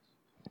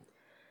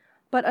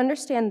But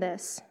understand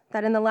this,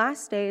 that in the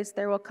last days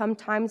there will come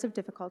times of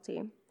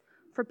difficulty.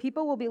 For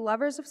people will be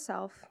lovers of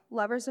self,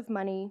 lovers of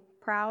money,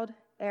 proud,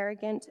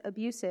 arrogant,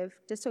 abusive,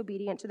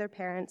 disobedient to their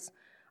parents,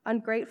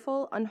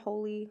 ungrateful,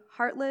 unholy,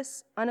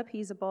 heartless,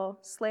 unappeasable,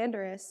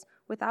 slanderous,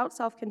 without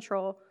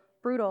self-control,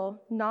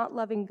 brutal, not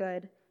loving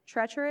good,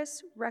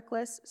 treacherous,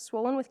 reckless,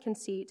 swollen with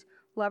conceit,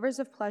 lovers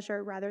of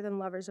pleasure rather than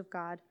lovers of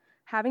God,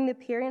 having the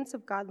appearance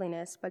of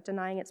godliness but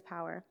denying its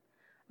power.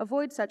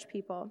 Avoid such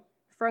people.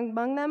 For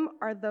among them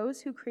are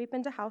those who creep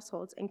into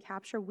households and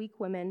capture weak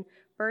women,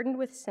 burdened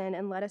with sin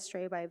and led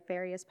astray by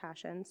various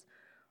passions,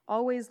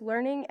 always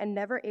learning and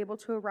never able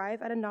to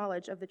arrive at a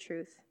knowledge of the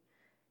truth.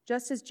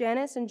 Just as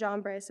Jannes and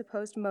Jambres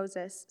opposed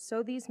Moses,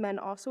 so these men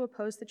also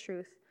oppose the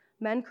truth,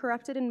 men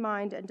corrupted in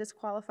mind and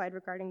disqualified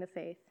regarding the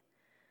faith.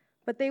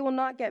 But they will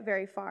not get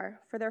very far,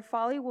 for their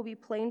folly will be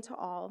plain to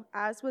all,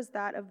 as was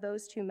that of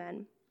those two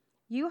men.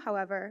 You,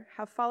 however,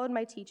 have followed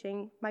my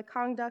teaching, my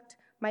conduct,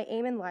 my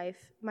aim in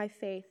life, my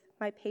faith,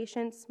 my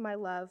patience, my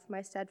love,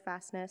 my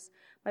steadfastness,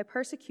 my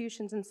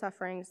persecutions and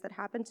sufferings that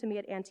happened to me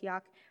at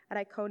Antioch, at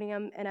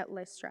Iconium, and at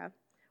Lystra,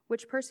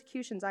 which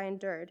persecutions I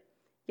endured.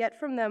 Yet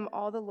from them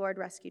all the Lord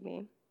rescued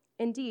me.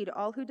 Indeed,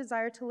 all who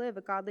desire to live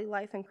a godly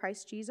life in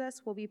Christ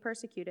Jesus will be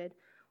persecuted,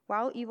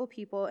 while evil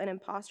people and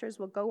impostors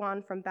will go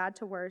on from bad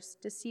to worse,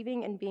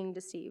 deceiving and being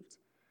deceived.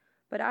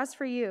 But as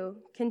for you,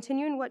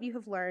 continue in what you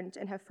have learned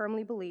and have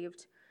firmly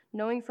believed,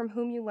 knowing from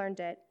whom you learned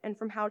it, and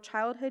from how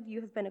childhood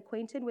you have been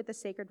acquainted with the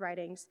sacred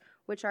writings,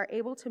 which are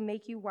able to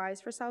make you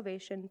wise for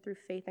salvation through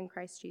faith in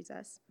Christ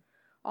Jesus.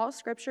 All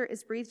Scripture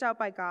is breathed out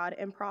by God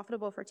and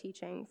profitable for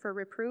teaching, for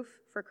reproof,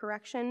 for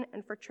correction,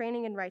 and for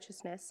training in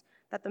righteousness,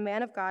 that the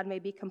man of God may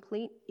be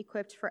complete,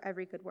 equipped for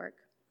every good work.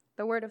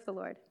 The word of the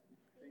Lord.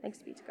 Thanks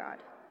be to God.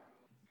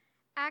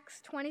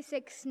 Acts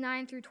 26,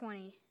 9 through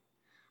 20.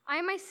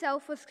 I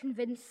myself was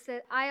convinced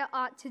that I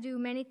ought to do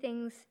many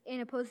things in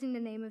opposing the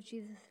name of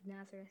Jesus of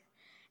Nazareth,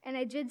 and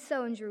I did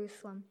so in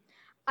Jerusalem.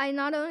 I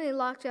not only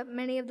locked up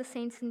many of the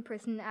saints in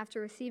prison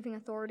after receiving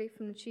authority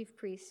from the chief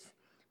priests,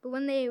 but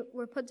when they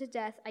were put to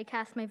death, I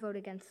cast my vote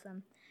against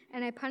them,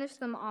 and I punished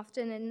them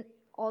often in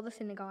all the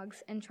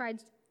synagogues, and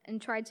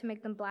tried to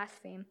make them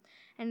blaspheme.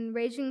 And in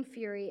raging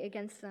fury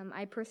against them,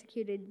 I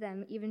persecuted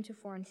them even to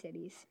foreign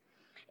cities.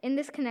 In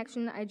this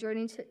connection, I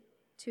journeyed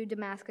to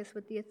Damascus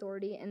with the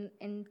authority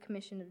and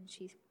commission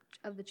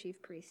of the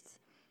chief priests.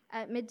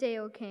 At midday,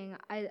 O king,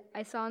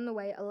 I saw on the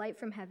way a light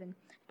from heaven,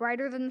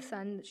 brighter than the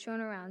sun, that shone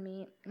around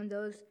me and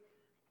those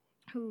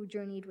who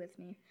journeyed with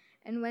me.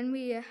 And when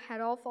we had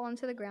all fallen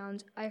to the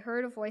ground, I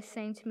heard a voice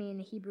saying to me in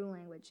the Hebrew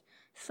language,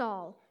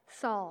 Saul,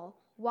 Saul,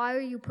 why are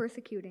you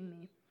persecuting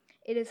me?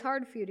 It is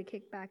hard for you to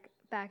kick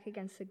back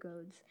against the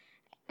goads.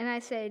 And I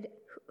said,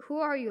 Who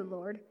are you,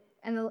 Lord?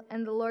 And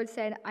the Lord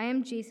said, I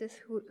am Jesus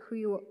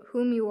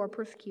whom you are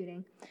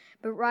persecuting.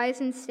 But rise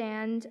and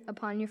stand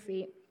upon your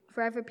feet,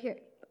 for I have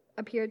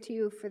appeared to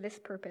you for this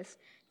purpose,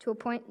 to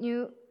appoint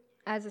you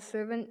as a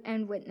servant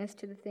and witness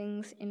to the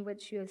things in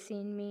which you have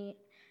seen me,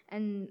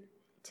 and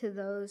to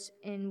those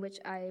in which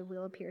I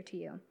will appear to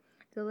you,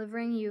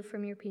 delivering you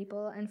from your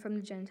people and from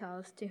the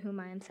Gentiles to whom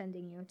I am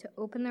sending you, to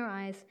open their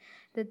eyes,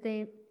 that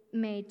they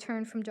may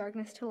turn from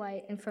darkness to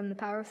light and from the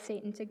power of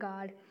Satan to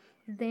God,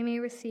 that they may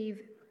receive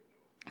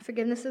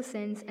forgiveness of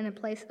sins and a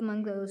place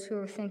among those who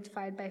are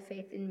sanctified by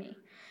faith in me.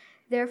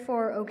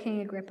 Therefore, O King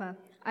Agrippa,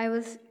 I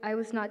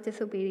was not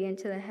disobedient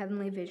to the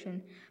heavenly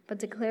vision, but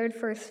declared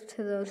first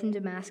to those in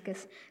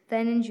Damascus,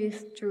 then in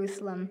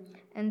Jerusalem,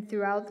 and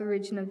throughout the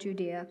region of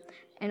Judea,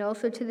 and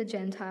also to the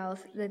Gentiles,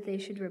 that they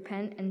should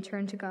repent and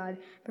turn to God,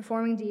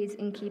 performing deeds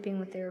in keeping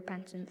with their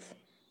repentance.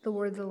 The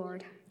word of the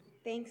Lord.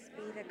 Thanks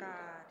be to God.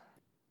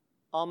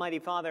 Almighty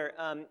Father,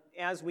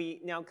 as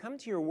we now come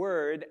to your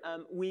word,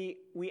 we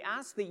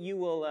ask that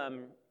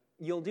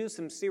you'll do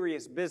some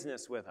serious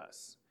business with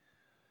us.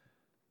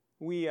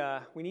 We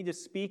need to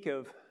speak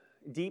of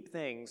deep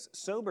things,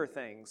 sober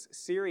things,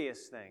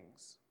 serious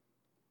things.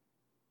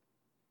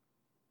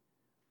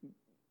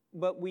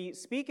 But we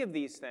speak of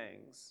these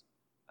things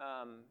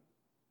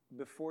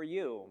before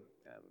you,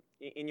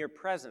 in your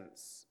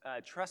presence,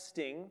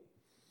 trusting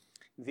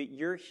that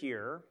you're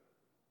here,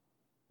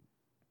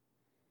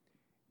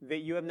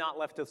 that you have not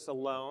left us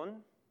alone,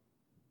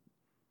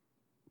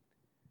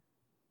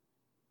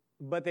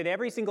 but that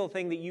every single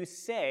thing that you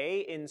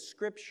say in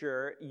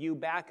Scripture, you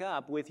back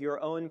up with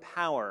your own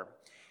power.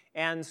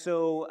 And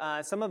so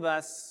some of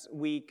us,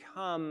 we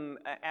come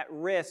at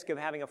risk of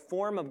having a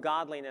form of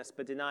godliness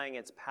but denying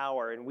its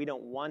power, and we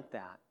don't want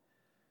that.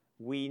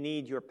 We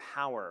need your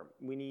power.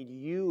 We need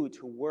you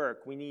to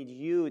work. We need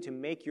you to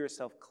make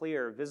yourself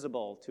clear,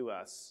 visible to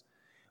us.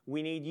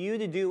 We need you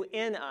to do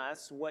in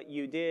us what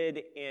you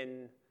did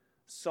in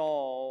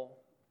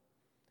Saul,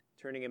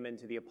 turning him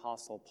into the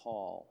Apostle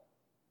Paul.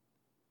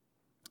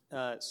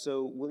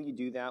 So will you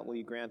do that? Will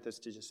you grant this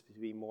to just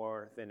be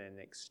more than an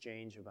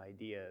exchange of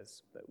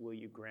ideas, but will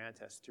you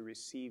grant us to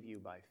receive you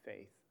by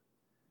faith?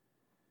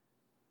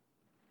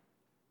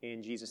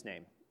 In Jesus'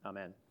 name,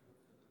 amen.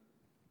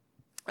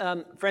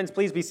 Friends,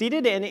 please be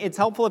seated, and it's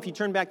helpful if you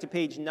turn back to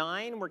page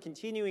 9. We're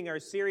continuing our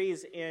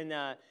series in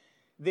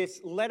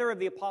this letter of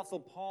the Apostle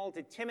Paul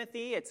to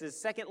Timothy. It's his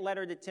second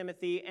letter to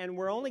Timothy, and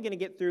we're only going to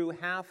get through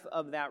half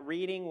of that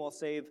reading. We'll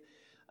save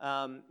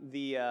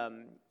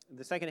the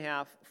second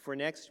half for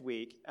next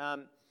week.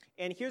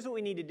 And here's what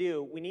we need to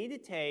do. We need to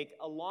take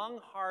a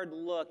long, hard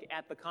look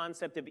at the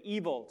concept of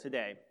evil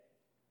today.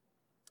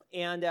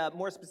 And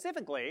more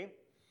specifically,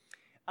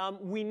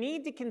 we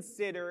need to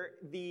consider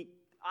the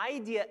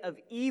idea of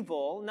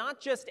evil, not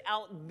just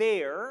out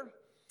there,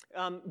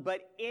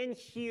 but in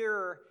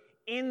here,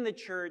 in the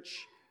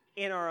church,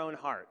 in our own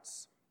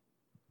hearts.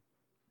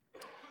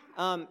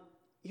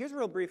 Here's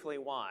real briefly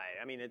why.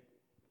 I mean,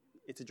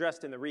 it's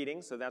addressed in the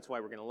reading, so that's why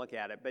we're going to look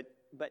at it.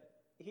 But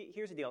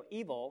here's the deal.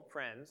 Evil,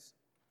 friends,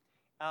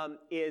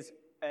 is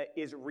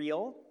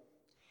real.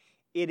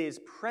 It is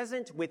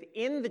present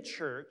within the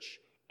church,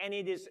 and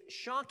it is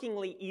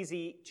shockingly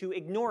easy to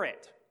ignore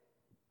it.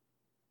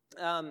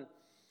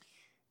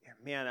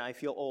 Man, I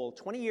feel old.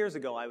 20 years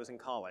ago, I was in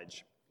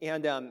college.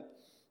 And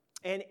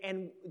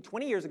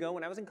 20 years ago,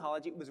 when I was in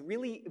college, it was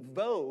really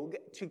vogue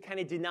to kind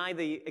of deny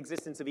the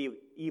existence of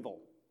evil.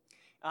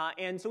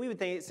 And so we would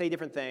say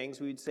different things.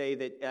 We would say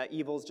that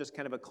evil is just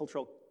kind of a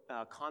cultural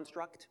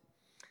construct.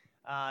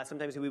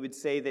 Sometimes we would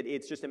say that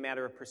it's just a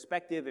matter of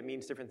perspective. It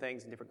means different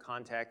things in different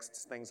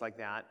contexts, things like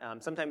that.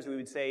 Sometimes we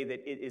would say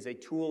that it is a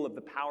tool of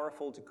the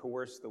powerful to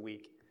coerce the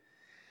weak.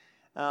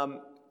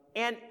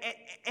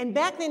 And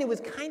back then, it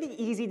was kind of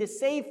easy to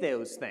say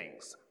those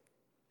things.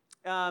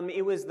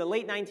 It was the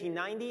late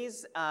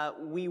 1990s.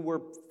 We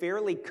were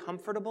fairly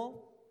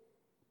comfortable.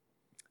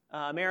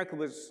 America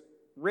was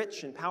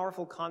rich and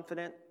powerful,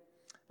 confident,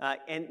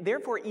 and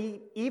therefore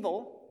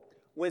evil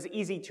was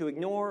easy to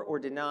ignore or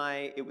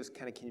deny. It was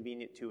kind of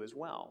convenient to as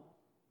well.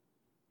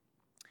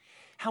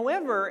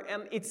 However,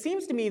 it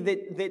seems to me that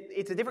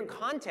it's a different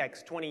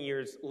context 20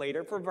 years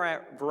later for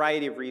a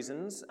variety of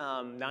reasons.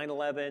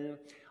 9/11,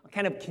 a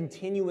kind of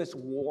continuous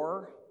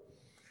war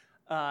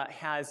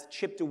has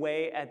chipped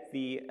away at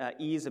the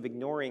ease of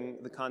ignoring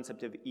the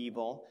concept of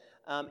evil.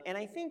 And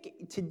I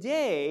think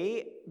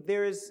today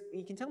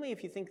you can tell me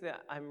if you think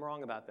that I'm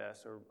wrong about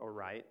this or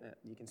right.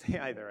 You can say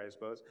either, I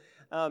suppose.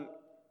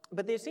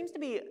 But there seems to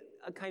be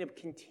a kind of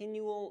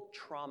continual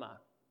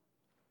trauma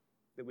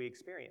that we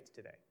experience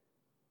today.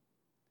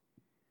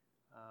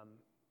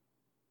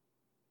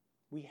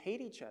 We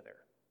hate each other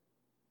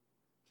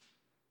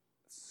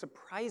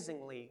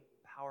surprisingly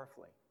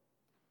powerfully.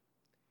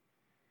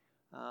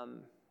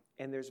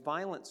 And there's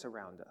violence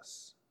around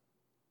us.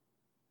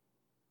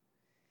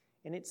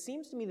 And it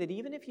seems to me that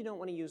even if you don't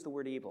want to use the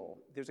word evil,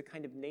 there's a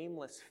kind of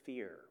nameless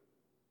fear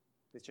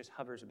that just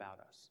hovers about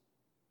us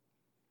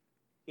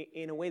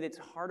in a way that's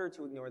harder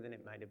to ignore than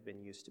it might have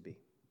been used to be.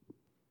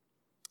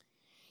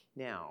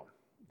 Now,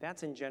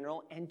 that's in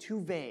general and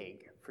too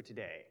vague for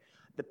today.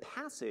 The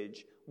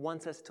passage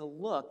wants us to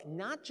look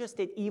not just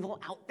at evil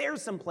out there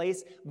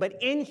someplace,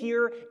 but in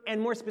here,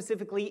 and more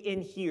specifically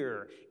in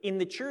here, in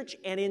the church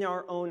and in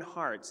our own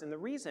hearts. And the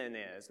reason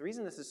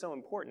this is so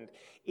important,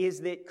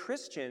 is that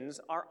Christians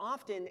are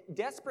often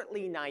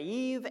desperately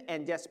naive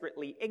and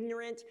desperately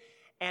ignorant,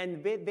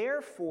 and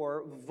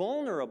therefore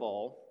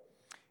vulnerable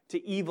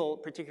to evil,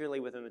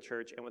 particularly within the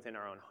church and within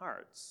our own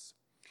hearts.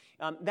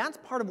 That's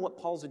part of what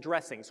Paul's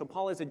addressing. So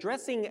Paul is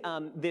addressing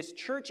this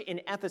church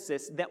in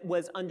Ephesus that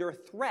was under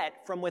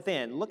threat from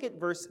within. Look at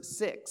verse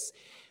 6.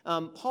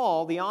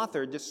 Paul, the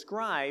author,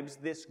 describes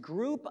this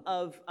group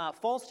of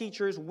false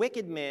teachers,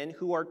 wicked men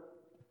who are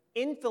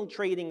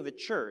infiltrating the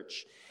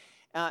church.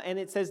 And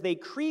it says they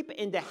creep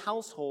into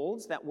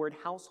households. That word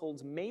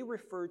households may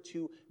refer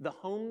to the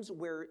homes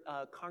where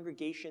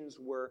congregations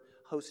were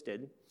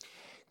hosted.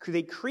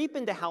 They creep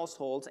into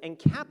households and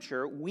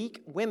capture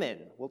weak women.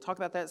 We'll talk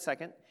about that in a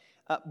second.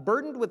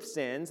 Burdened with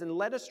sins and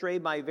led astray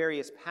by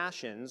various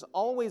passions,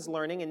 always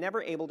learning and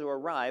never able to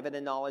arrive at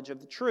a knowledge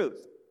of the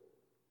truth.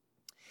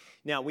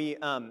 Now,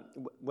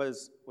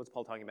 what's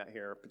Paul talking about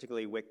here?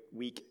 Particularly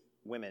weak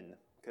women,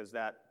 because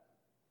that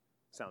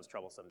sounds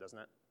troublesome, doesn't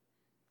it?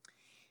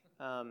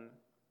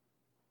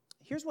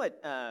 Here's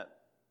what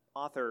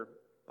author,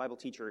 Bible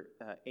teacher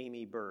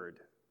Amy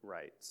Bird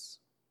writes.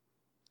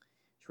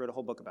 She wrote a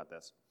whole book about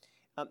this.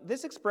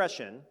 This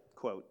expression,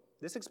 quote,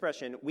 this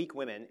expression, weak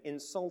women,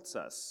 insults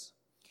us.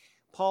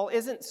 Paul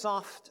isn't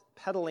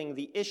soft-pedaling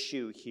the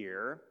issue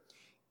here,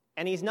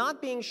 and he's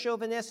not being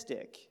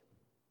chauvinistic.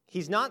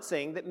 He's not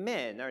saying that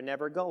men are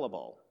never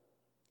gullible.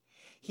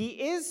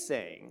 He is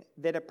saying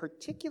that a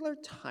particular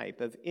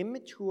type of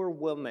immature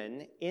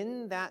woman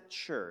in that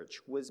church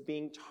was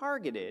being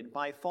targeted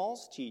by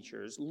false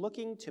teachers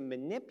looking to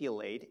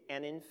manipulate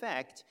and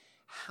infect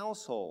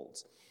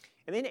households.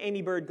 And then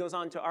Amy Bird goes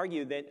on to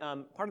argue that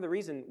part of the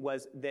reason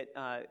was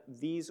that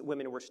these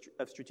women were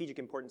of strategic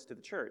importance to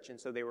the church, and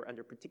so they were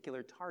under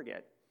particular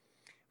target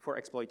for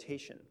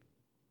exploitation.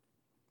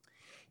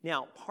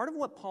 Now, part of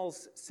what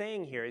Paul's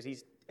saying here is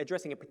he's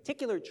addressing a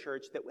particular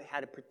church that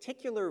had a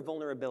particular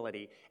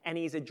vulnerability, and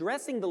he's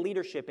addressing the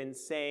leadership and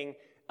saying,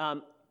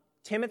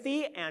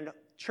 Timothy and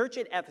church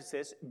at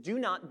Ephesus, do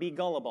not be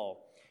gullible.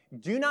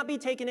 Do not be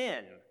taken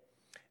in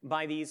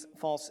by these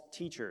false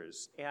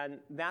teachers. And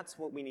that's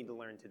what we need to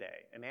learn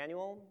today.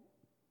 Emmanuel,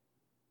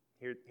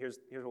 here's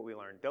what we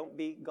learned. Don't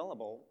be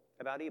gullible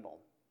about evil.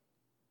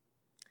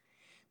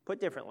 Put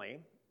differently,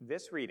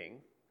 this reading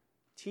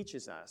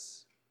teaches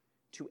us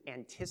to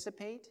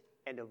anticipate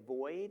and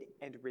avoid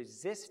and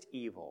resist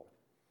evil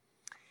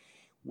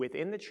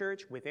within the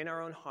church, within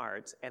our own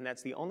hearts, and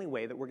that's the only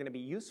way that we're going to be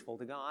useful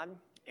to God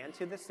and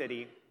to the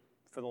city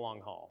for the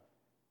long haul.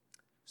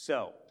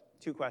 So,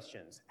 2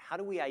 questions. How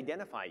do we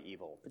identify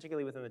evil,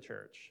 particularly within the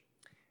church?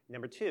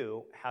 Number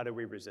 2, how do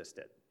we resist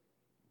it?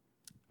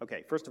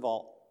 Okay, first of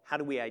all, how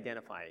do we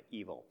identify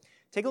evil?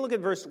 Take a look at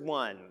verse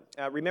 1.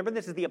 Remember,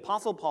 this is the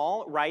Apostle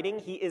Paul writing.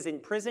 He is in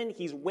prison.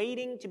 He's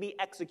waiting to be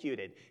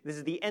executed. This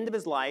is the end of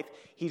his life.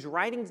 He's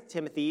writing to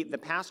Timothy, the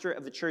pastor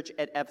of the church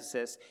at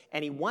Ephesus,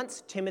 and he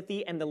wants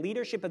Timothy and the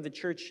leadership of the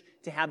church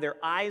to have their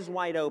eyes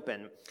wide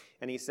open.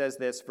 And he says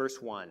this,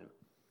 verse 1.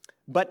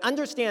 But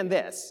understand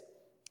this,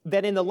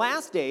 that in the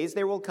last days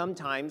there will come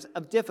times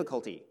of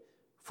difficulty,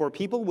 for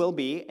people will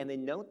be, and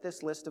then note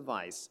this list of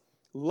vice,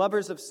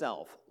 lovers of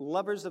self,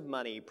 lovers of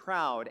money,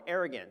 proud,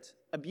 arrogant,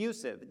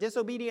 abusive,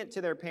 disobedient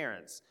to their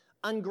parents,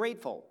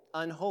 ungrateful,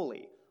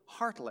 unholy,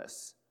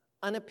 heartless,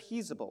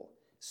 unappeasable,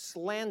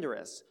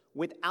 slanderous,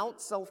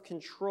 without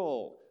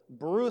self-control,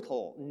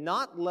 brutal,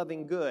 not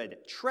loving good,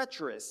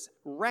 treacherous,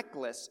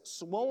 reckless,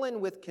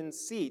 swollen with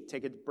conceit,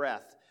 take a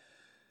breath,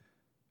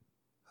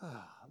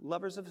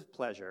 lovers of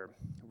pleasure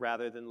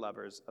rather than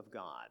lovers of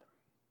God.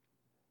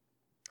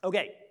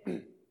 Okay.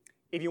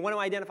 If you want to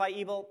identify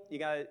evil, you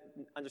got to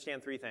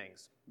understand 3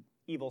 things.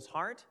 Evil's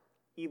heart,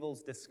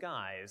 evil's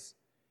disguise,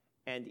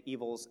 and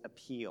evil's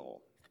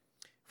appeal.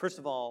 First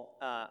of all,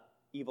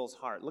 evil's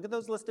heart. Look at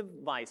those list of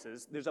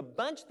vices. There's a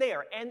bunch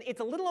there, and it's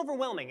a little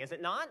overwhelming, is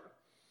it not?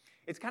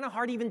 It's kind of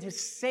hard even to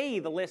say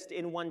the list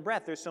in one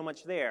breath. There's so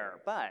much there.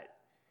 But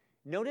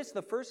notice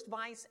the first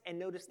vice and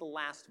notice the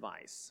last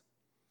vice.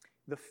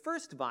 The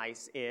first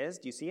vice is,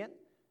 do you see it?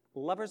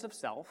 Lovers of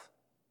self.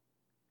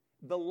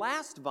 The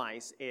last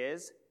vice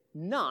is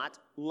not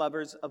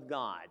lovers of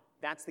God.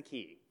 That's the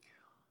key.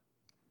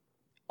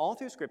 All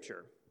through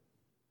Scripture,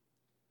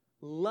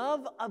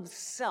 love of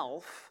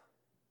self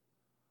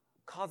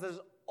causes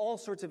all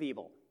sorts of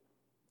evil.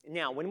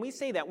 Now, when we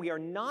say that, we are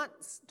not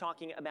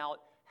talking about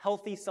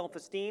healthy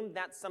self-esteem.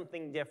 That's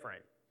something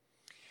different.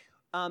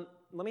 Let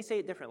me say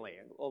it differently.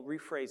 I'll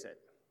rephrase it.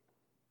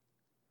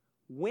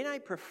 When I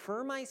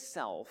prefer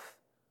myself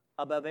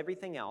above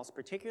everything else,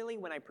 particularly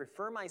when I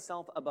prefer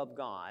myself above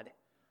God,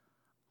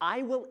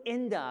 I will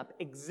end up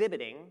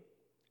exhibiting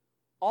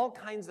all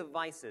kinds of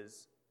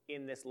vices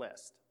in this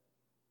list.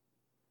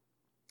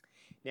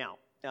 Now,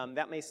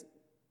 that may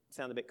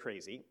sound a bit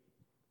crazy,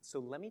 so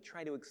let me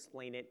try to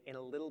explain it in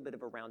a little bit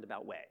of a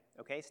roundabout way.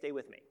 Okay, stay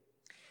with me.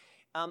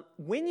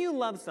 When you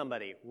love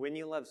somebody, when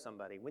you really love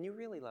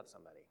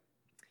somebody,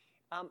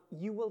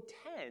 you will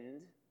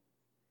tend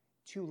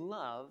to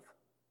love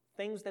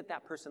things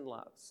that person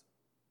loves.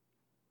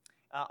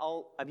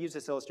 I've used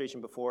this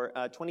illustration before.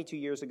 22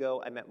 years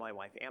ago, I met my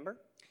wife, Amber.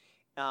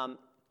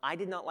 I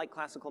did not like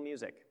classical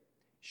music.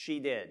 She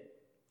did.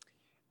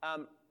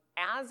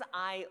 As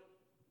I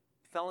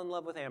fell in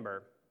love with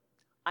Amber,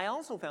 I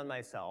also found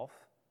myself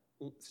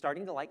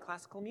starting to like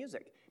classical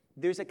music.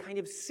 There's a kind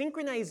of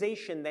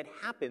synchronization that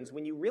happens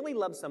when you really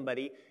love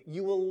somebody.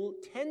 You will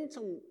tend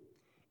to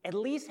at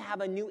least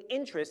have a new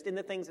interest in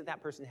the things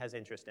that person has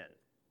interest in.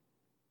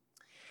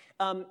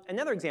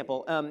 Another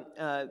example,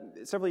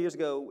 several years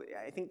ago,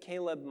 I think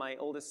Caleb, my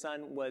oldest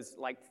son, was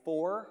like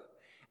 4.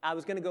 I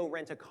was going to go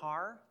rent a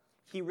car.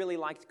 He really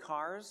liked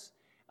cars,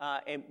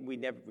 and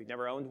we'd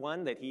never owned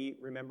one that he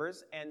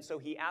remembers. And so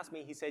he asked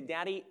me, he said,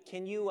 "Daddy,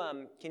 can you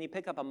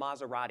pick up a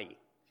Maserati?"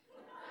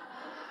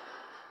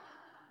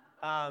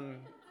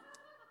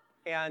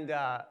 And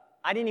I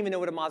didn't even know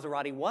what a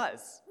Maserati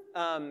was.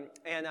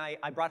 And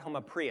I brought home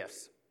a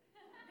Prius,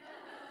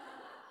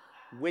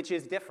 which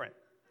is different.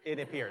 It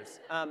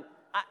appears.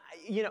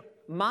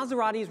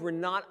 Maseratis were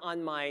not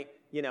on my,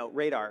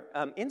 radar.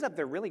 Ends up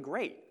they're really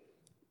great.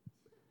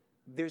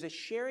 There's a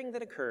sharing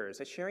that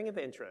occurs, a sharing of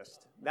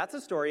interest. That's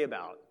a story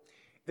about.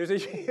 There's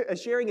a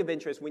sharing of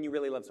interest when you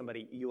really love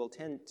somebody. You will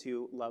tend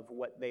to love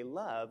what they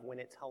love when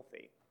it's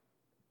healthy.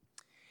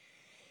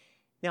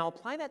 Now,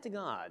 apply that to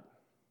God.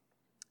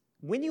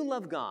 When you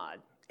love God,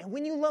 and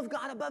when you love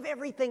God above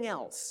everything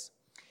else,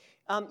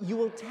 you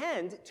will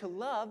tend to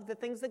love the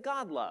things that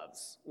God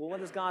loves. Well, what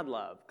does God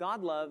love?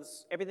 God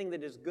loves everything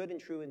that is good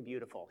and true and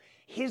beautiful.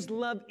 His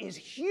love is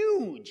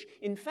huge.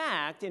 In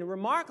fact, in a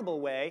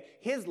remarkable way,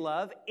 his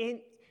love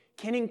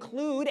can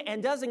include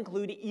and does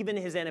include even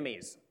his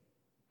enemies.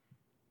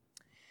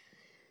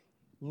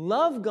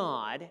 Love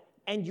God,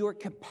 and your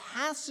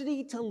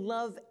capacity to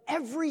love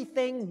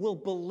everything will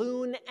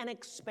balloon and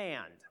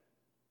expand.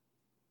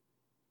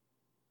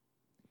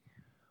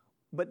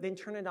 But then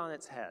turn it on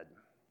its head.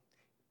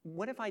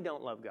 What if I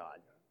don't love God?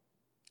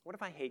 What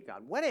if I hate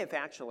God? What if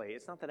actually,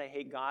 it's not that I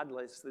hate God,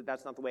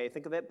 that's not the way I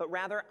think of it, but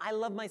rather I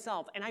love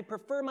myself and I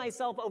prefer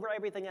myself over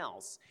everything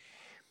else?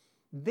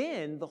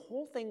 Then the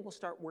whole thing will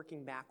start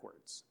working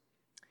backwards.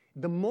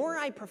 The more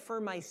I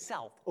prefer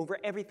myself over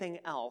everything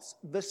else,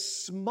 the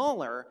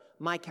smaller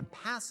my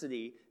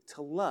capacity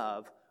to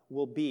love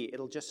will be.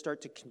 It'll just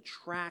start to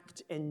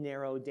contract and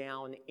narrow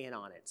down in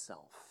on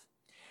itself.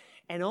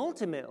 And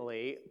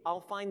ultimately,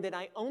 I'll find that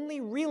I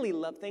only really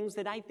love things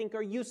that I think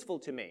are useful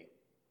to me.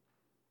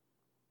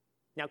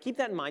 Now, keep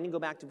that in mind and go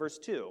back to verse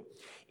 2.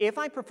 If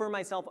I prefer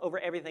myself over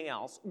everything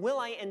else, will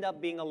I end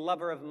up being a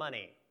lover of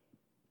money?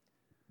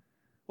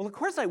 Well, of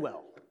course I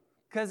will,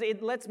 because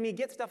it lets me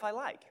get stuff I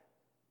like.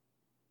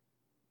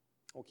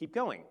 We'll keep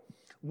going.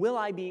 Will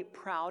I be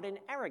proud and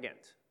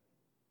arrogant?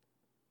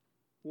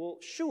 Well,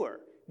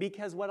 sure,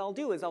 because what I'll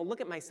do is I'll look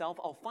at myself,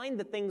 I'll find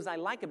the things I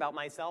like about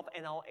myself,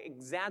 and I'll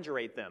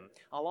exaggerate them.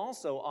 I'll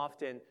also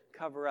often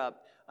cover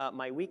up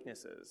my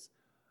weaknesses.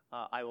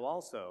 I will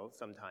also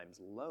sometimes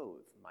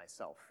loathe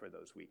myself for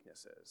those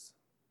weaknesses.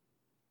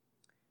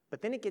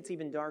 But then it gets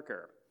even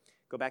darker.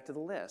 Go back to the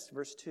list,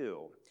 verse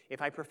 2.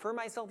 If I prefer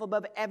myself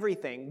above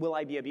everything, will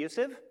I be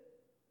abusive?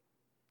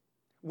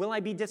 Will I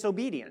be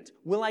disobedient?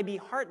 Will I be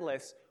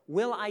heartless?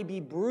 Will I be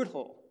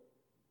brutal?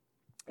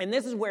 And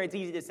this is where it's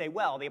easy to say,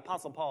 well, the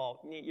Apostle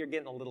Paul, you're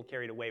getting a little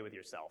carried away with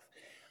yourself.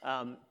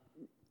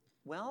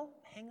 Well,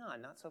 hang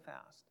on, not so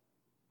fast.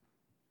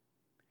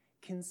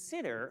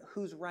 Consider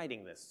who's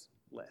writing this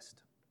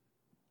list.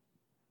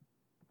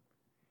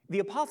 The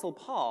Apostle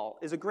Paul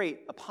is a great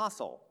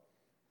apostle,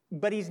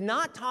 but he's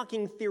not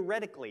talking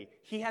theoretically.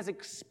 He has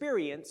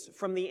experience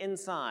from the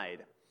inside.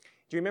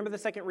 Do you remember the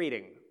second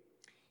reading?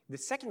 The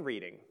second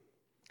reading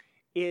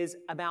is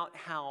about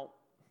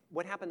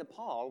what happened to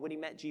Paul when he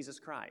met Jesus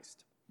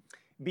Christ.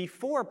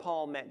 Before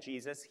Paul met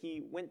Jesus,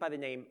 he went by the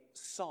name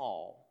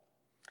Saul,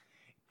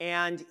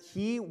 and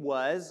he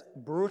was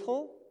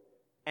brutal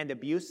and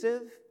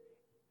abusive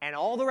and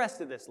all the rest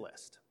of this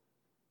list.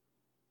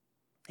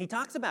 He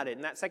talks about it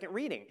in that second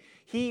reading.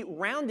 He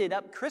rounded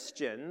up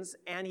Christians,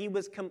 and he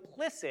was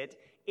complicit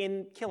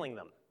in killing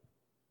them.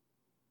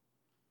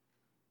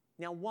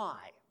 Now, why?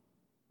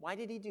 Why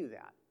did he do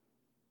that?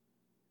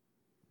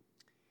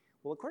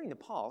 Well, according to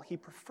Paul, he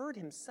preferred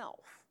himself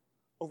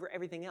over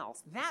everything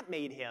else. That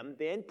made him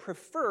then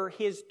prefer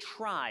his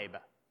tribe,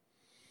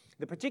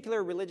 the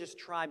particular religious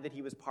tribe that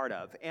he was part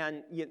of.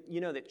 And you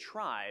know that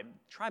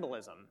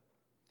tribalism,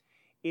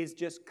 is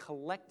just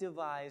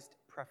collectivized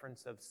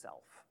preference of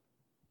self.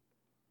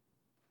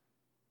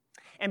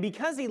 And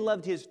because he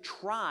loved his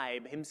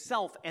tribe,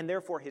 himself, and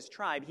therefore his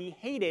tribe, he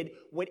hated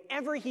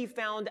whatever he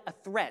found a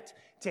threat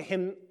to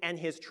him and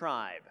his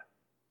tribe.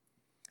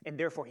 And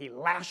therefore he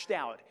lashed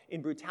out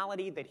in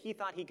brutality that he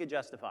thought he could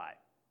justify.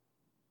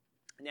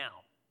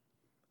 Now,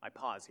 I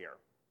pause here.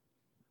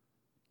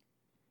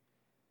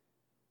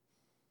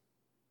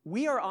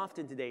 We are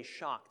often today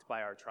shocked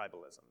by our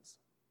tribalisms.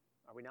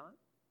 Are we not?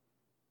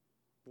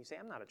 You say,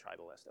 I'm not a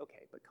tribalist.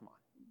 Okay, but come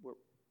on.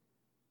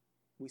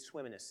 We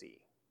swim in a sea.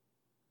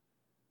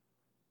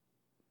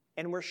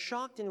 And we're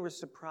shocked and we're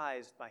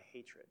surprised by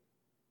hatred.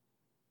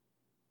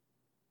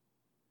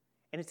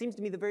 And it seems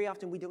to me that very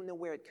often we don't know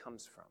where it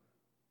comes from.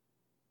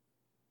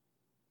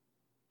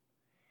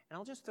 And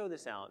I'll just throw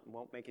this out and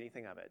won't make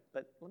anything of it,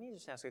 but let me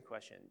just ask a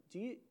question. Do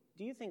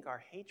you think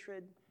our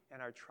hatred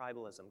and our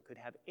tribalism could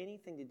have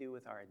anything to do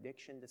with our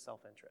addiction to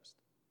self-interest?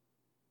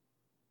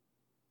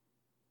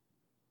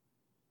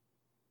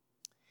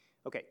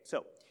 Okay,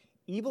 so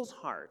evil's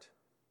heart,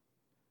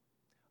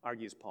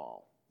 argues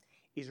Paul,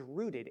 is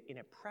rooted in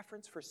a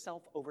preference for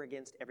self over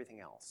against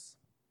everything else.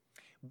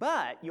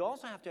 But you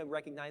also have to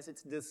recognize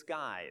its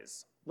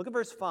disguise. Look at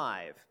verse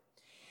 5.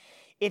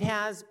 It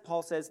has,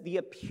 Paul says, the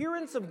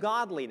appearance of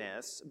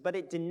godliness, but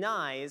it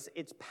denies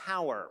its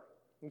power.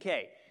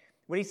 Okay,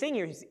 what he's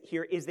saying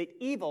here is that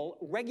evil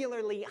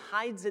regularly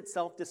hides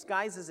itself,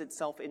 disguises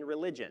itself in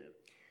religion.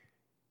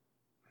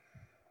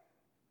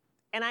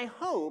 And I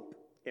hope,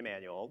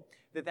 Emmanuel,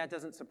 that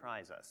doesn't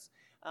surprise us.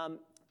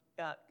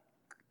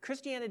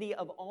 Christianity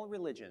of all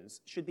religions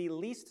should be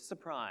least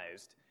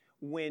surprised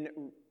when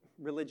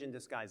religion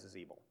disguises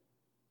evil.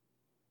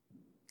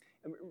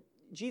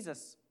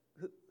 Jesus,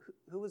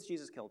 who was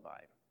Jesus killed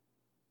by?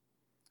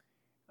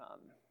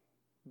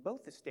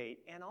 Both the state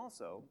and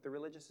also the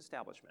religious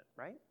establishment,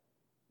 right?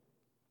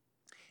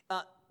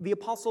 The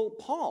Apostle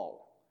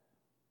Paul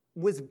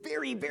was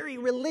very, very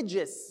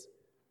religious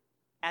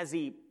as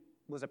he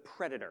was a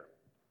predator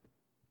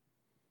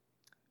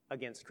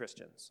against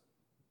Christians.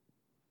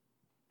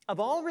 Of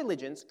all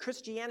religions,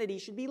 Christianity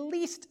should be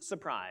least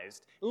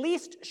surprised,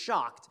 least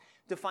shocked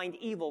to find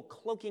evil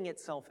cloaking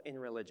itself in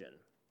religion.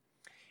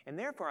 And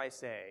therefore I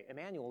say,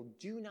 Emmanuel,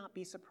 do not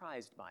be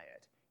surprised by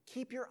it.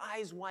 Keep your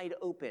eyes wide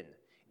open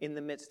in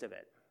the midst of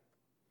it.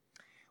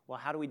 Well,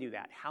 how do we do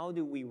that? How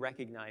do we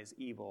recognize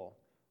evil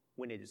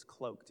when it is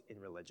cloaked in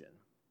religion?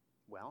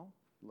 Well,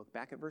 look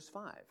back at verse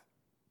 5. It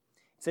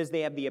says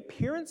they have the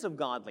appearance of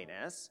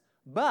godliness,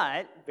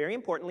 but, very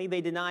importantly,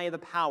 they deny the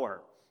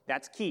power.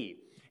 That's key.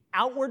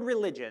 Outward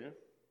religion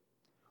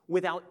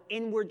without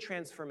inward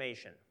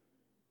transformation.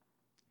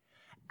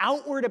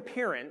 Outward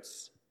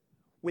appearance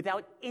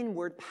without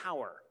inward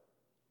power.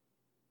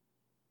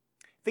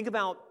 Think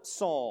about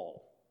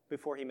Saul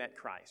before he met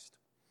Christ.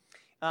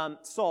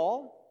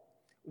 Saul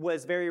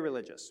was very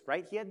religious,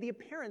 right? He had the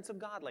appearance of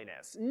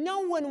godliness.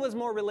 No one was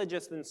more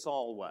religious than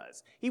Saul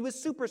was. He was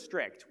super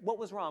strict. What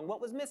was wrong? What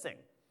was missing?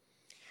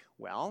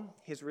 Well,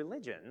 his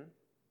religion,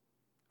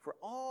 for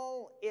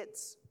all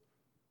its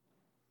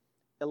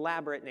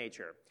elaborate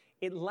nature,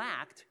 it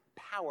lacked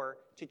power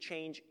to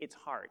change its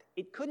heart.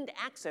 It couldn't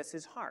access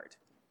his heart.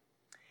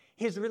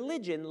 His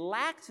religion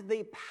lacked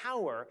the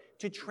power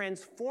to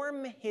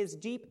transform his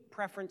deep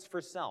preference for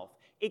self.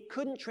 It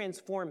couldn't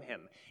transform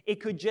him.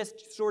 It could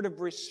just sort of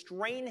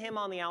restrain him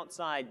on the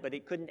outside, but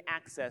it couldn't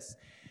access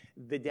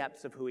the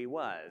depths of who he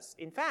was.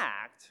 In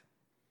fact,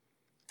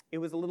 it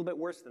was a little bit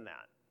worse than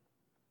that.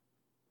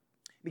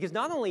 Because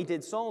not only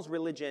did Saul's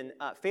religion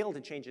fail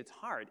to change its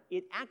heart,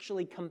 it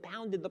actually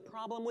compounded the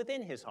problem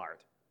within his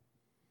heart.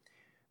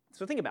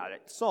 So think about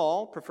it.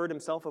 Saul preferred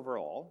himself over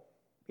all.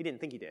 He didn't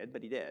think he did,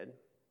 but he did.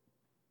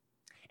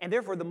 And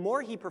therefore, the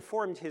more he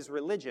performed his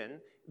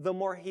religion, the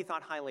more he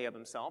thought highly of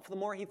himself. The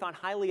more he thought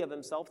highly of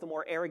himself, the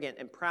more arrogant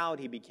and proud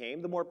he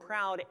became. The more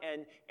proud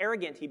and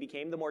arrogant he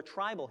became, the more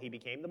tribal he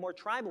became. The more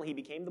tribal he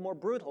became, the more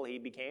brutal he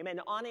became.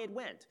 And on it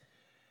went.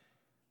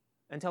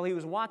 Until he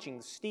was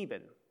watching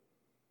Stephen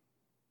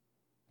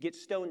get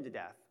stoned to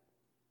death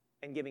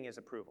and giving his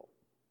approval.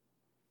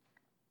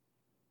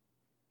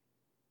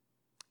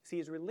 See,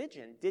 his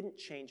religion didn't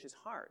change his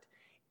heart.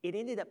 It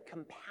ended up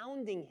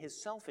compounding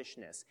his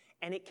selfishness,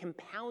 and it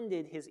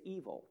compounded his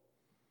evil.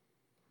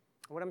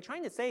 What I'm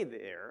trying to say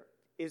there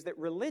is that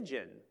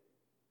religion,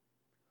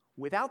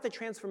 without the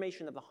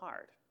transformation of the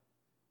heart,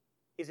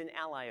 is an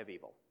ally of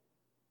evil.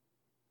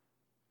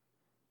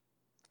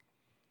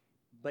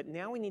 But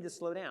now we need to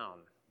slow down,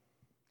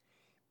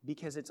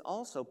 because it's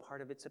also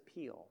part of its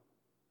appeal.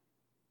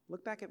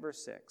 Look back at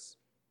verse 6.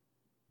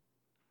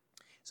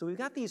 So we've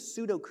got these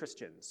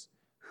pseudo-Christians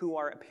who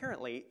are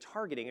apparently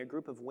targeting a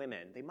group of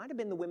women. They might have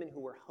been the women who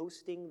were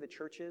hosting the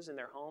churches in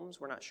their homes.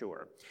 We're not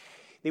sure.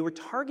 They were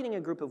targeting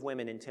a group of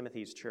women in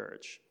Timothy's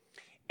church.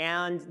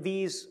 And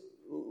these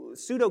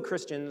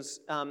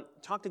pseudo-Christians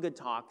talked a good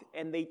talk,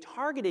 and they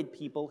targeted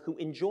people who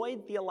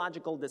enjoyed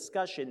theological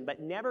discussion but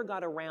never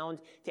got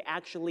around to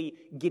actually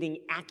getting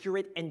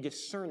accurate and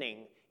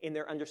discerning in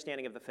their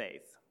understanding of the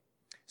faith.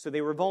 So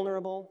they were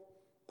vulnerable,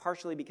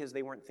 partially because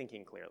they weren't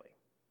thinking clearly.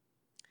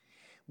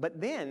 But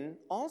then,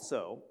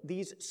 also,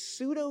 these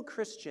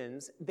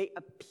pseudo-Christians, they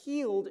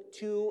appealed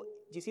to,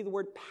 do you see the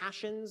word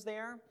passions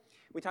there?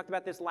 We talked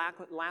about this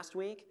last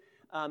week.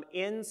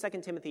 In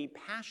 2 Timothy,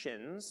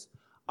 passions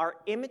are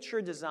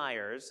immature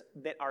desires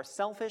that are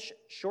selfish,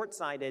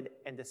 short-sighted,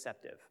 and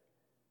deceptive.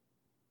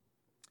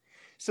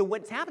 So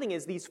what's happening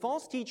is these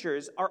false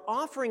teachers are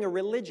offering a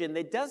religion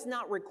that does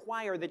not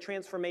require the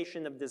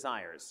transformation of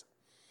desires.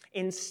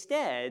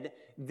 Instead,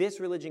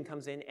 this religion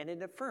comes in and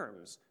it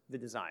affirms the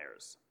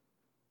desires.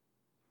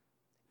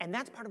 And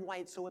that's part of why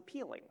it's so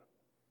appealing.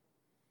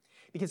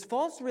 Because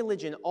false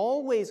religion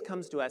always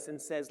comes to us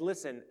and says,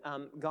 listen,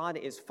 God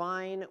is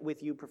fine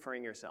with you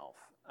preferring yourself.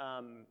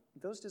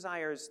 Those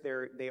desires,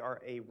 they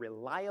are a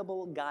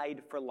reliable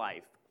guide for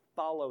life.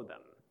 Follow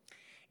them.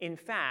 In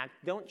fact,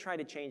 don't try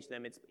to change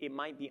them. It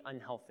might be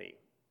unhealthy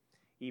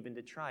even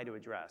to try to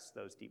address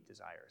those deep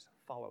desires.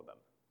 Follow them.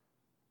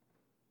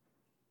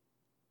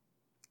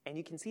 And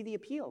you can see the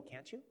appeal,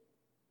 can't you?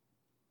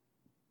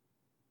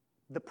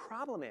 The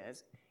problem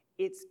is,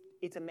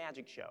 it's a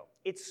magic show.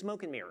 It's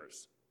smoke and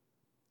mirrors.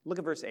 Look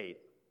at verse 8.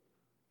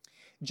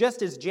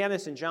 Just as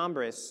Jannes and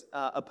Jambres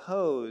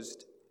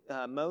opposed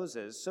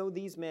Moses, so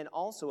these men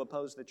also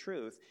oppose the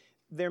truth.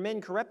 They're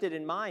men corrupted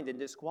in mind and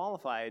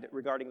disqualified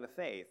regarding the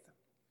faith.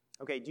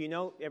 Okay,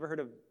 ever heard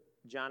of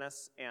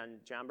Jannes and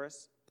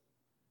Jambres?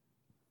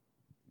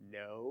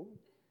 No?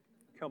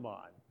 Come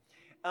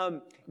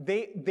on.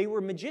 They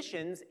were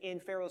magicians in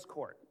Pharaoh's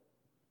court.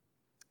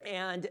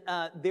 And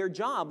their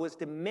job was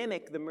to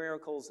mimic the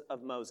miracles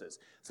of Moses.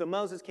 So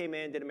Moses came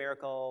in, did a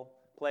miracle,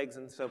 plagues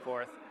and so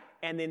forth.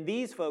 And then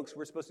these folks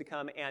were supposed to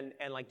come and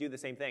do the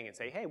same thing and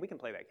say, hey, we can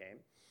play that game.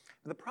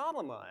 But the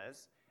problem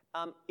was,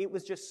 it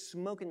was just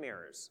smoke and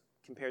mirrors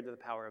compared to the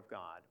power of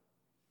God.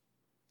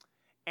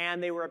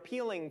 And they were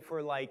appealing for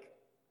a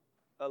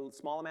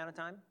small amount of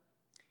time.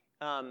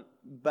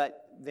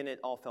 But then it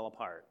all fell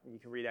apart. You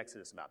can read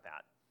Exodus about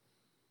that.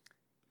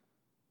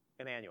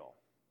 Emmanuel.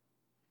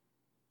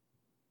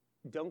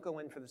 Don't go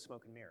in for the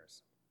smoke and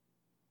mirrors.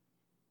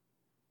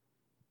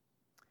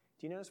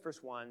 Do you notice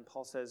verse 1?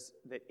 Paul says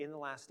that in the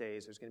last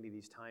days there's going to be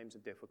these times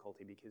of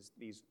difficulty because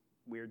these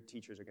weird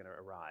teachers are going to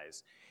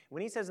arise.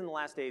 When he says in the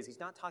last days, he's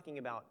not talking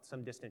about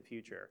some distant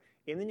future.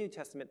 In the New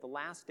Testament, the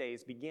last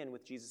days begin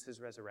with Jesus'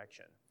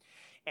 resurrection.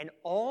 And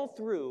all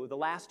through the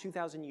last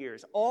 2,000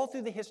 years, all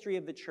through the history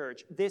of the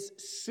church, this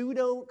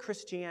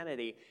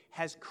pseudo-Christianity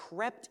has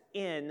crept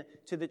in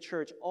to the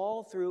church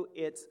all through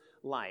its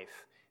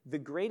life. The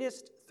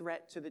greatest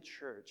threat to the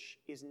church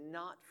is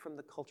not from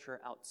the culture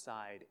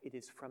outside, it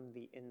is from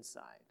the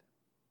inside.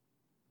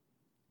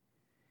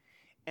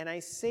 And I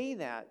say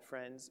that,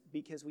 friends,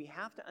 because we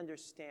have to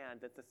understand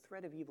that the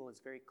threat of evil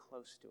is very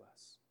close to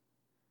us.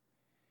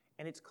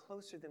 And it's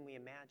closer than we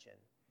imagine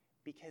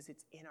because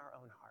it's in our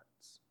own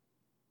hearts.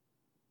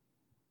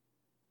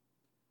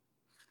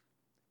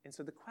 And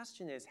so the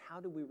question is, how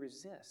do we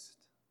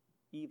resist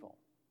evil?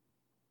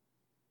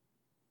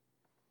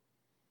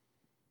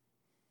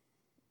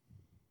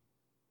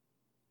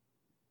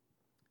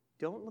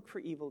 Don't look for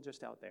evil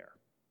just out there.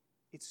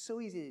 It's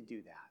so easy to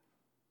do that.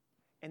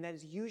 And that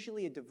is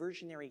usually a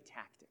diversionary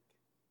tactic.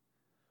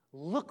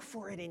 Look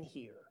for it in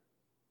here.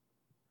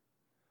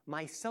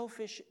 My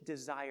selfish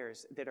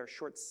desires that are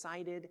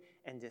short-sighted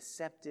and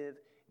deceptive,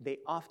 they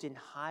often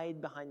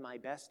hide behind my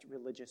best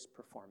religious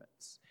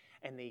performance.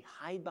 And they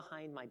hide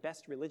behind my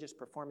best religious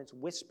performance,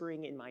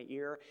 whispering in my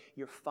ear,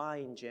 "You're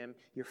fine, Jim.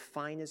 You're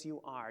fine as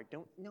you are."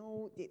 Don't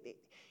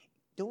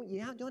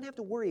have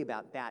to worry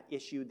about that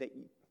issue that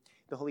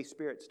the Holy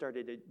Spirit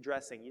started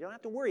addressing. You don't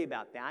have to worry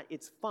about that.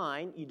 It's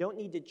fine. You don't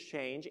need to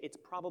change. It's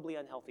probably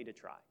unhealthy to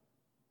try.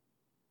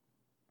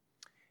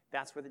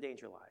 That's where the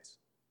danger lies.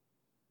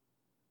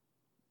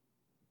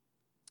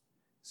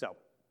 So,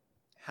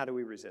 how do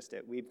we resist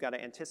it? We've got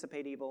to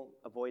anticipate evil,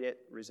 avoid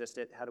it, resist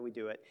it. How do we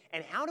do it?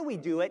 And how do we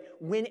do it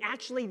when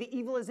actually the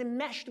evil is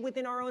enmeshed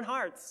within our own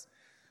hearts?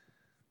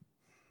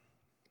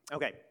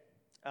 Okay,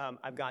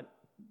 I've got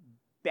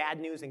bad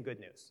news and good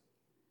news.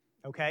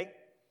 Okay?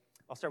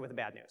 I'll start with the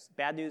bad news.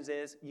 Bad news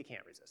is you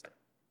can't resist it.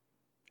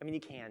 I mean, you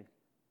can,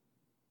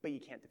 but you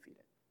can't defeat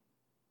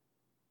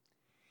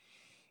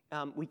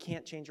it. We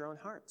can't change our own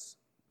hearts.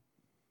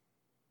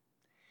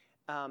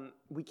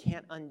 We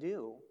can't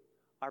undo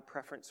our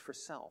preference for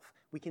self.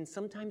 We can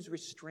sometimes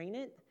restrain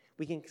it.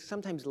 We can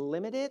sometimes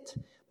limit it,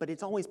 but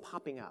it's always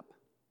popping up.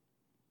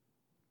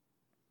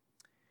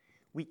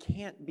 We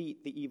can't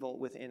beat the evil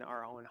within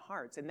our own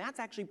hearts. And that's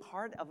actually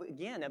part of,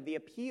 again, of the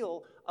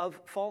appeal of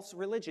false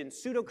religion.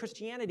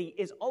 Pseudo-Christianity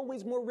is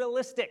always more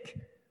realistic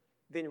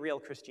than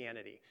real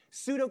Christianity.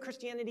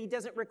 Pseudo-Christianity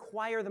doesn't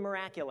require the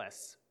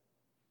miraculous.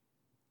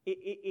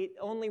 It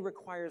only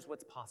requires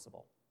what's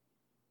possible.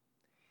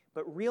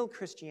 But real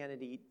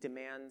Christianity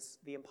demands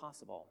the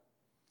impossible.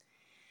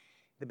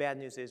 The bad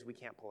news is we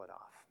can't pull it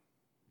off.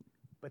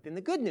 But then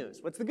the good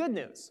news, what's the good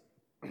news?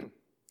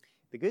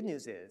 The good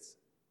news is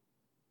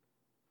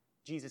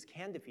Jesus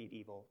can defeat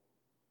evil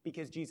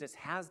because Jesus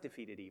has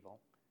defeated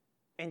evil,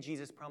 and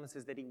Jesus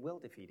promises that he will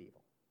defeat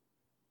evil.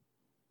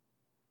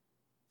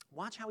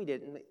 Watch how he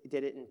did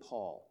it in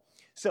Paul.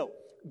 So,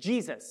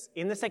 Jesus,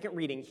 in the second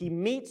reading, he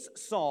meets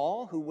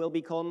Saul, who will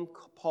become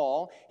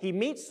Paul. He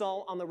meets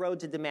Saul on the road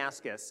to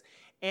Damascus.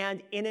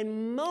 And in a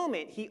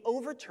moment, he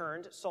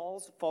overturned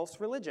Saul's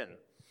false religion.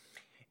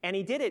 And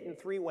he did it in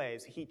three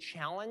ways. He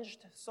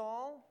challenged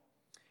Saul,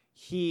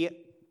 he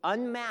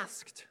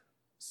unmasked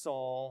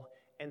Saul,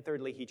 and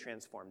thirdly, he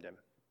transformed him.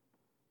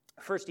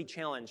 First, he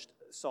challenged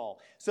Saul.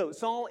 So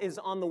Saul is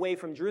on the way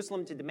from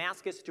Jerusalem to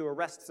Damascus to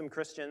arrest some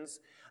Christians,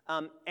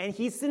 and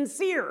he's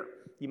sincere.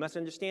 You must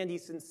understand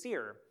he's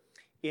sincere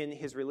in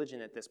his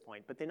religion at this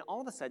point. But then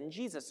all of a sudden,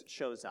 Jesus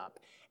shows up.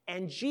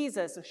 And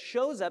Jesus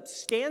shows up,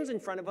 stands in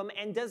front of him,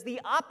 and does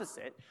the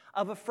opposite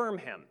of affirm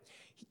him.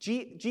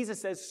 Jesus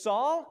says,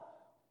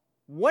 "Saul,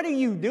 what are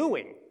you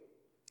doing?"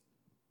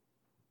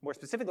 More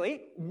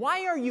specifically,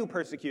 "Why are you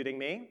persecuting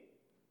me?"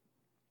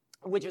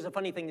 Which is a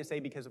funny thing to say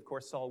because, of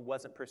course, Saul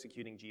wasn't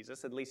persecuting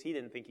Jesus. At least he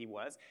didn't think he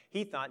was.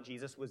 He thought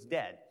Jesus was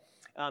dead.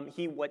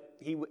 He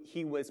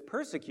was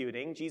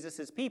persecuting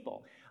Jesus'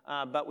 people.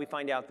 But we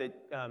find out that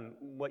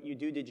what you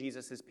do to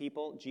Jesus'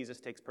 people,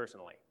 Jesus takes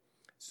personally.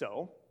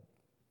 So,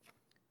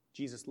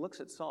 Jesus looks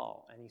at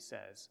Saul and he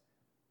says,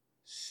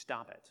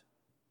 "Stop it."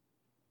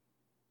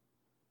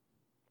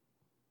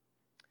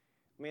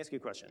 Let me ask you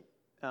a question.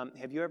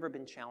 Have you ever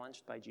been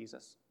challenged by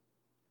Jesus?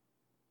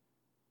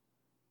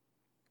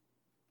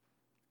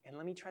 And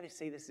let me try to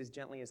say this as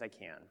gently as I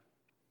can.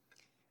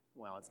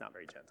 Well, it's not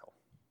very gentle.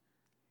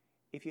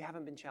 If you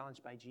haven't been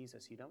challenged by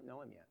Jesus, you don't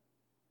know him yet.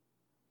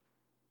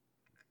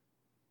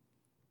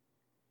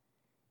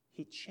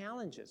 He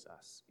challenges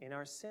us in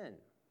our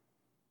sin.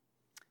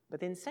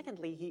 But then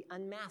secondly, he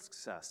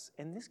unmasks us.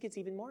 And this gets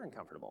even more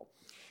uncomfortable.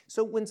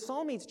 So when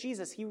Saul meets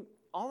Jesus,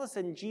 all of a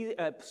sudden,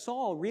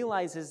 Saul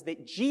realizes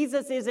that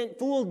Jesus isn't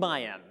fooled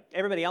by him.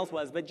 Everybody else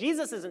was, but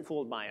Jesus isn't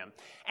fooled by him.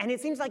 And it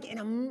seems like in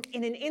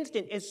an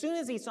instant, as soon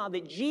as he saw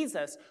that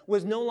Jesus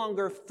was no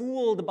longer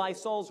fooled by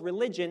Saul's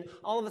religion,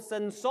 all of a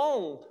sudden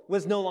Saul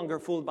was no longer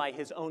fooled by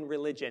his own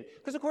religion.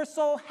 Because, of course,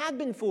 Saul had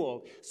been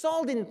fooled.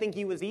 Saul didn't think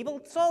he was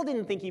evil. Saul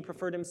didn't think he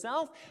preferred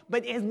himself.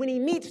 But when he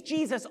meets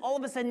Jesus, all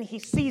of a sudden he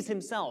sees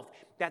himself.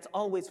 That's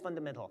always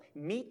fundamental.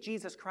 Meet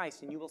Jesus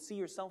Christ, and you will see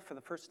yourself for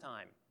the first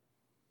time.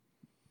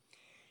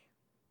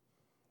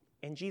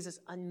 And Jesus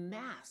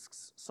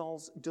unmasks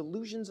Saul's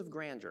delusions of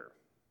grandeur.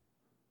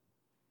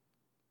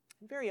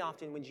 And very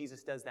often when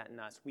Jesus does that in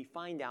us, we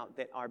find out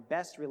that our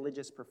best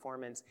religious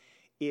performance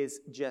is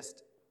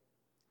just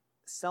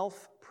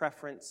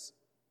self-preference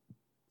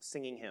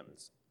singing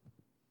hymns.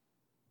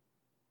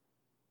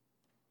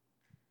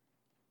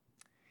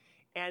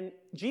 And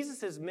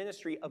Jesus'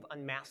 ministry of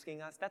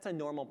unmasking us, that's a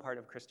normal part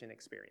of Christian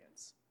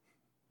experience.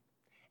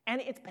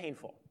 And it's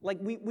painful. Like,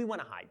 we want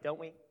to hide, don't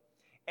we?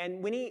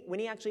 And when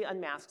he actually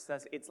unmasks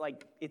us,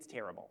 it's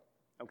terrible,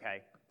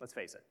 okay? Let's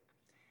face it.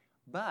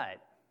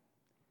 But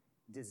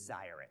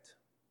desire it.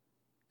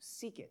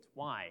 Seek it.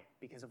 Why?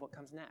 Because of what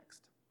comes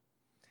next.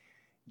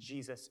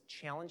 Jesus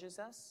challenges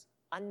us,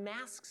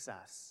 unmasks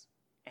us,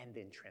 and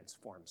then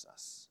transforms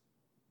us.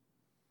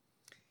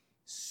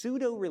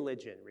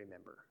 Pseudo-religion,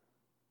 remember,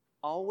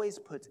 always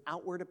puts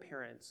outward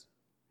appearance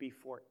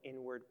before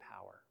inward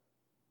power.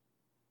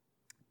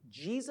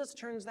 Jesus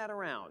turns that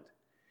around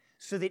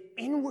so that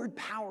inward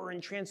power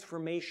and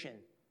transformation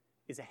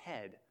is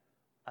ahead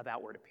of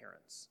outward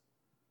appearance.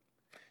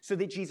 So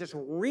that Jesus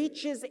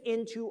reaches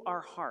into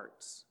our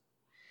hearts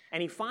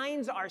and he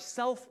finds our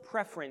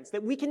self-preference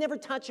that we can never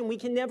touch and we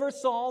can never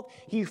solve.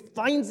 He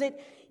finds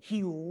it,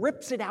 he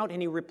rips it out, and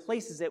he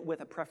replaces it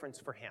with a preference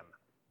for him.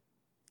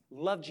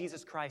 Love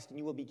Jesus Christ, and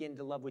you will begin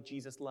to love what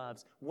Jesus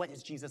loves. What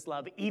does Jesus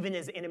love? Even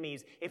his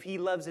enemies. If he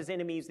loves his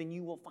enemies, then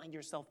you will find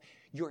yourself,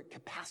 your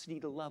capacity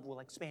to love will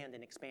expand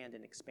and expand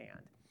and expand.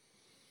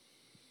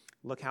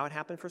 Look how it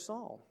happened for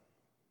Saul.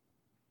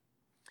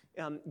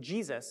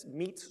 Jesus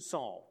meets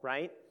Saul,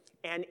 right?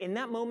 And in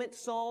that moment,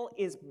 Saul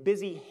is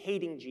busy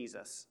hating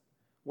Jesus.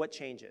 What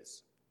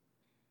changes?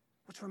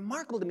 What's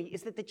remarkable to me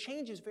is that the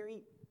change is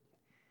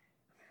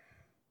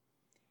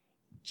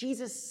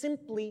Jesus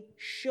simply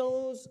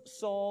shows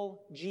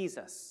Saul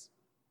Jesus.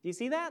 Do you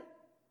see that?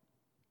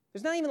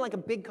 There's not even like a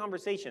big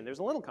conversation. There's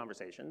a little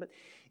conversation, but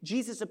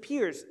Jesus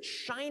appears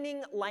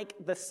shining like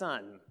the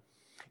sun.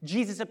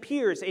 Jesus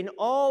appears in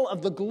all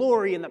of the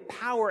glory and the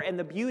power and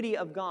the beauty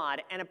of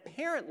God. And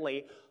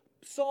apparently,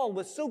 Saul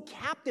was so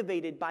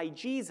captivated by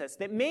Jesus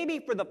that maybe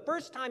for the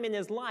first time in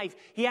his life,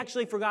 he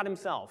actually forgot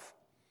himself.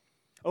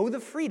 Oh, the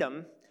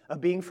freedom of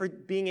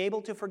being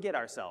able to forget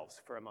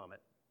ourselves for a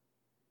moment.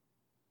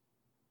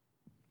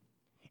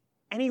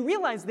 And he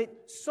realized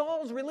that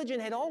Saul's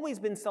religion had always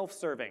been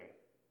self-serving.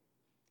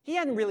 He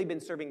hadn't really been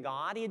serving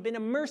God. He had been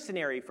a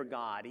mercenary for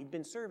God. He'd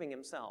been serving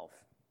himself.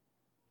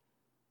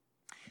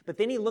 But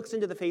then he looks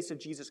into the face of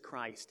Jesus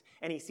Christ,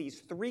 and he sees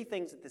three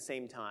things at the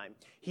same time.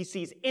 He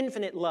sees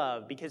infinite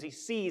love because he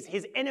sees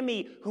his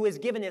enemy who has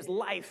given his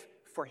life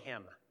for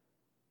him.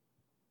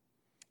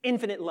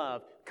 Infinite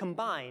love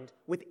combined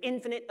with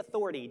infinite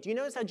authority. Do you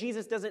notice how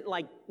Jesus doesn't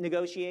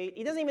negotiate?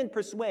 He doesn't even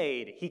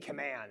persuade. He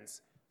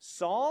commands.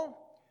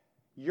 Saul,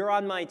 you're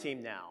on my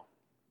team now.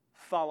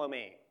 Follow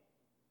me.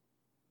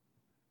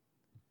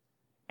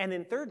 And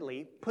then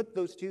thirdly, put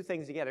those two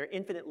things together,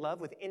 infinite love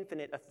with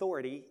infinite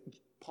authority.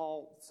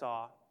 Paul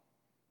saw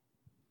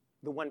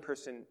the one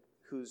person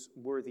who's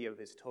worthy of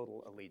his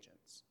total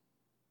allegiance.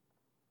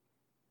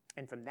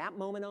 And from that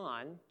moment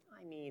on,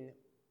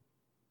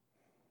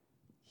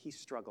 he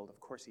struggled. Of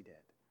course he did.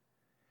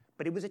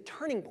 But it was a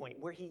turning point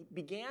where he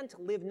began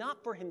to live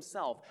not for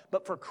himself,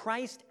 but for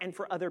Christ and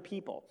for other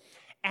people.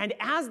 And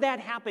as that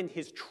happened,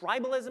 his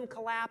tribalism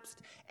collapsed,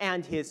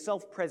 and his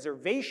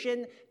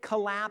self-preservation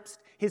collapsed,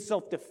 his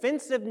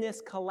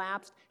self-defensiveness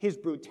collapsed, his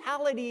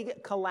brutality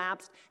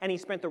collapsed, and he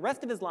spent the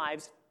rest of his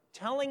lives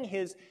telling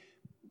his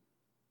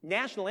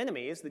national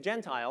enemies, the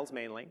Gentiles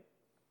mainly,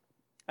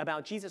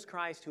 about Jesus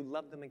Christ who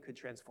loved them and could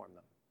transform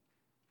them.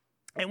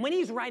 And when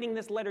he's writing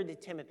this letter to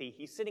Timothy,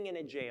 he's sitting in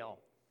a jail,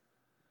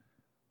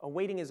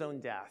 awaiting his own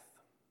death.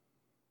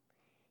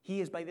 He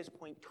is by this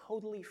point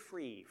totally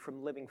free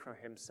from living for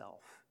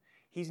himself.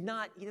 He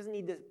doesn't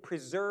need to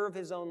preserve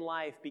his own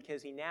life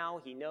because he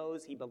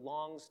knows he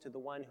belongs to the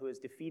one who has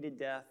defeated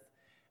death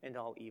and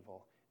all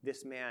evil.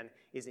 This man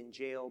is in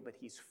jail, but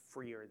he's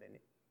freer than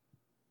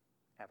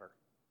ever.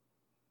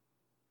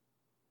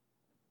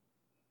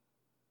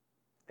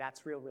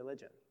 That's real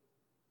religion.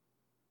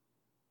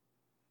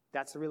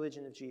 That's the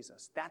religion of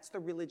Jesus. That's the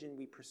religion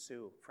we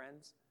pursue,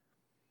 friends.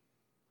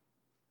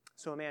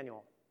 So,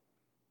 Emmanuel,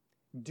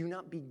 do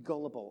not be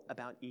gullible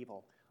about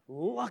evil.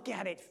 Look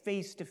at it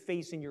face to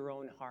face in your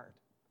own heart.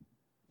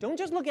 Don't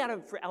just look at it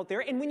out there,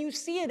 and when you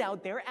see it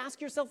out there,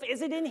 ask yourself,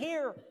 is it in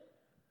here?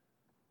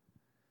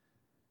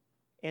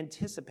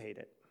 Anticipate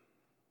it.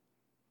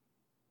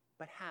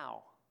 But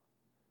how?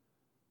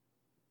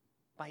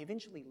 By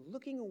eventually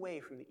looking away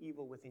from the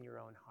evil within your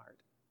own heart.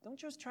 Don't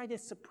just try to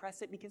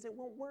suppress it because it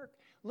won't work.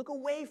 Look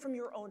away from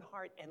your own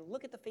heart and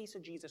look at the face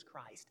of Jesus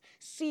Christ.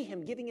 See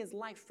him giving his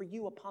life for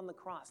you upon the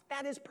cross.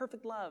 That is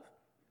perfect love.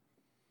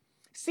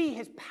 See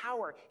his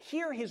power.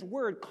 Hear his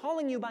word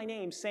calling you by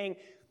name, saying,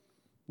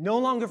 no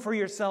longer for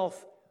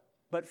yourself,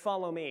 but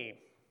follow me.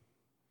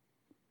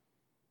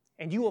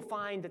 And you will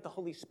find that the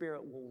Holy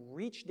Spirit will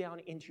reach down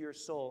into your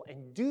soul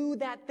and do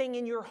that thing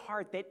in your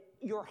heart that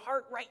your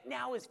heart right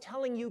now is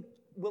telling you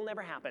will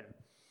never happen.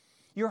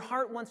 Your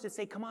heart wants to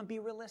say, come on, be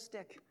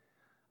realistic.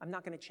 I'm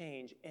not going to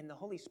change. And the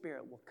Holy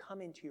Spirit will come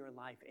into your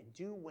life and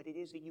do what it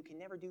is that you can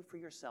never do for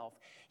yourself.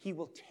 He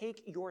will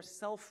take your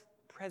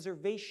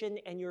self-preservation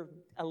and your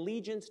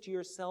allegiance to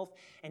yourself,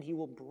 and he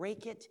will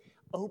break it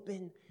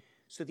open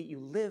so that you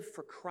live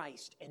for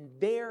Christ. And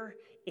there,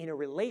 in a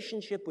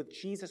relationship with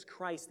Jesus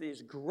Christ that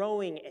is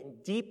growing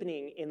and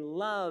deepening in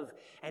love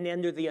and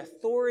under the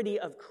authority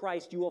of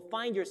Christ, you will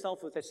find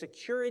yourself with a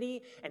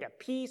security and a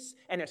peace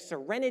and a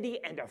serenity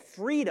and a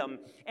freedom.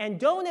 And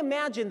don't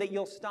imagine that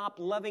you'll stop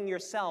loving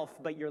yourself,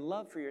 but your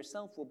love for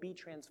yourself will be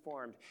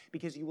transformed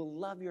because you will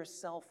love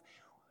yourself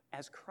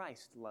as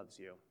Christ loves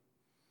you.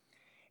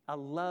 A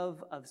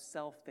love of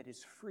self that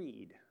is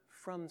freed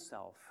from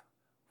self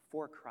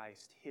for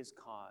Christ, his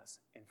cause,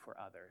 and for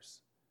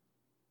others.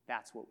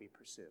 That's what we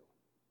pursue.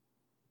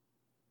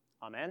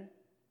 Amen?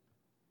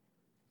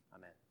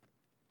 Amen.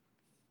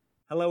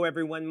 Hello,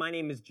 everyone. My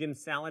name is Jim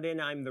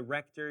Saladin. I'm the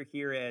rector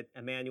here at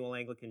Emmanuel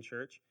Anglican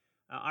Church.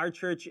 Our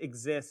church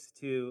exists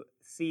to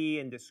see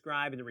and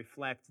describe and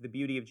reflect the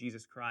beauty of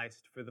Jesus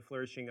Christ for the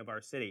flourishing of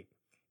our city.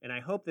 And I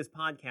hope this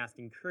podcast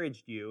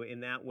encouraged you in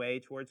that way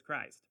towards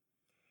Christ.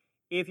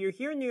 If you're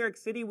here in New York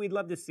City, we'd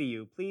love to see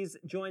you. Please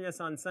join us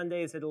on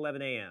Sundays at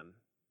 11 a.m.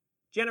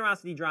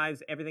 Generosity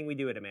drives everything we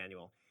do at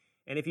Emmanuel.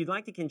 And if you'd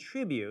like to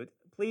contribute,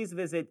 please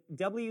visit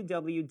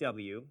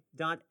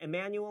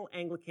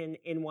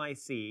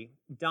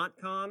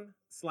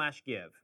www.emmanuelanglicannyc.com/give.